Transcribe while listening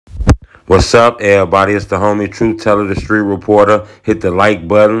What's up, everybody? It's the homie Truth Teller, the street reporter. Hit the like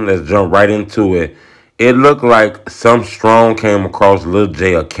button. Let's jump right into it. It looked like some strong came across Lil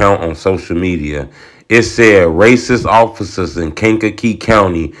J account on social media. It said racist officers in Kankakee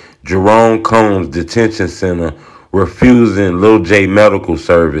County, Jerome Combs Detention Center, refusing Lil J medical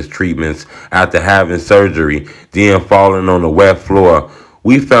service treatments after having surgery, then falling on the wet floor.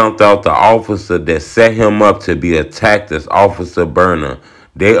 We found out the officer that set him up to be attacked as Officer Burner.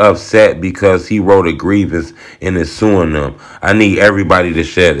 They upset because he wrote a grievance and is suing them. I need everybody to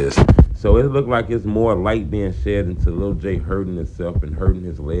share this. So it looked like it's more light being shed into Lil J hurting himself and hurting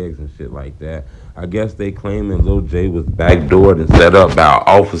his legs and shit like that. I guess they claiming Lil J was backdoored and set up by an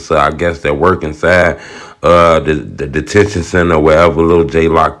officer, I guess, that work inside the detention center wherever Lil J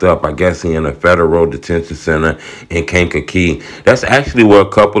locked up. I guess he in a federal detention center in Kankakee. That's actually where a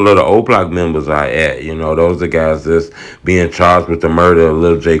couple of the O Block members are at. You know, those are guys that's being charged with the murder of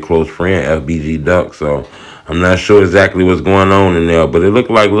Lil J close friend, FBG Duck. So I'm not sure exactly what's going on in there, but it looked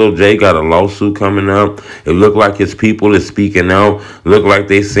like Lil J got a lawsuit coming up. It looked like his people is speaking out. Looked like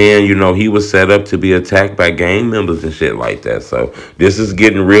they saying, you know, he was set up to be attacked by gang members and shit like that. So this is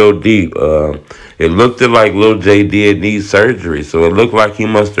getting real deep. It looked like Lil J did need surgery, so it looked like he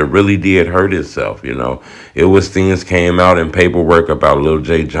must have really did hurt himself, you know. It was things came out in paperwork about Lil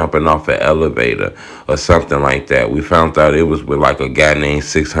J jumping off an elevator or something like that. We found out it was with like a guy named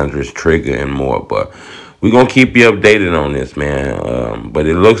 600's Trigger and more, but we're going to keep you updated on this, man. But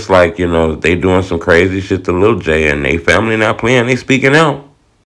it looks like, you know, they doing some crazy shit to Lil J and they family not playing. They speaking out.